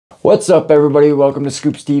What's up everybody, welcome to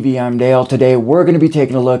Scoops TV, I'm Dale. Today we're going to be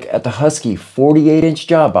taking a look at the Husky 48-inch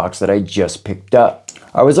job box that I just picked up.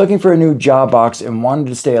 I was looking for a new job box and wanted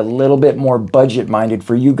to stay a little bit more budget minded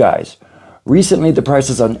for you guys. Recently the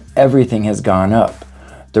prices on everything has gone up.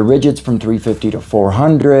 The rigids from $350 to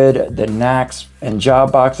 $400, the knacks and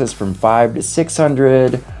job boxes from $500 to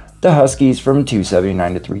 $600, the Huskies from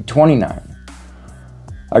 $279 to $329.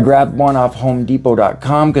 I grabbed one off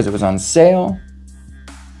HomeDepot.com because it was on sale,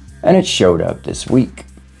 and it showed up this week.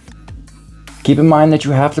 Keep in mind that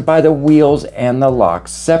you have to buy the wheels and the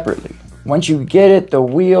locks separately. Once you get it, the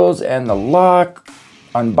wheels and the lock,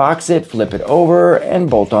 unbox it, flip it over,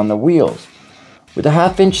 and bolt on the wheels with a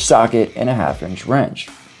 1/2-inch socket and a 1/2-inch wrench.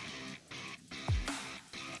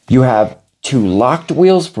 You have 2 locked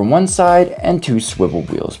wheels from one side and 2 swivel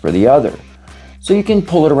wheels for the other, so you can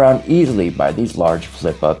pull it around easily by these large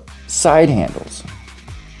flip-up side handles.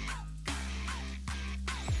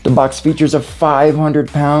 The box features a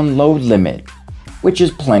 500-pound load limit, which is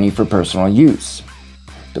plenty for personal use.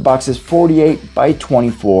 The box is 48 by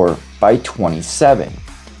 24 by 27,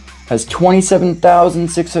 has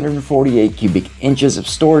 27,648 cubic inches of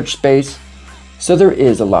storage space, so there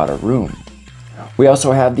is a lot of room. We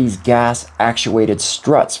also have these gas actuated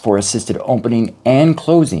struts for assisted opening and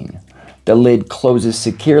closing. The lid closes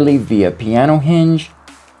securely via piano hinge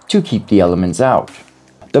to keep the elements out.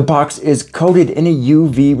 The box is coated in a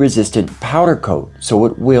UV resistant powder coat, so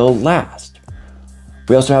it will last.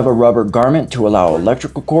 We also have a rubber garment to allow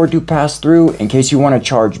electrical cord to pass through in case you want to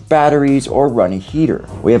charge batteries or run a heater.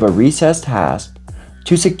 We have a recessed hasp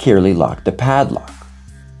to securely lock the padlock.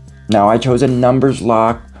 Now I chose a numbers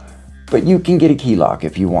lock, but you can get a key lock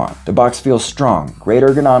if you want. The box feels strong, great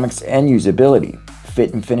ergonomics and usability.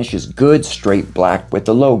 Fit and finish is good, straight black with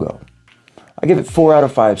the logo. I give it 4 out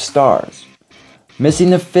of 5 stars. Missing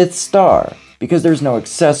the 5th star because there's no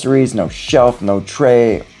accessories, no shelf, no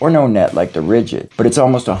tray, or no net like the rigid, but it's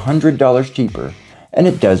almost $100 cheaper and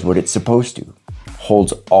it does what it's supposed to.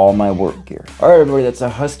 Holds all my work gear. Alright everybody, that's a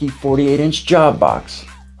Husky 48-inch job box.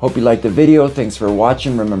 Hope you liked the video, thanks for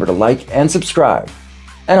watching, remember to like and subscribe,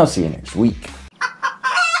 and I'll see you next week.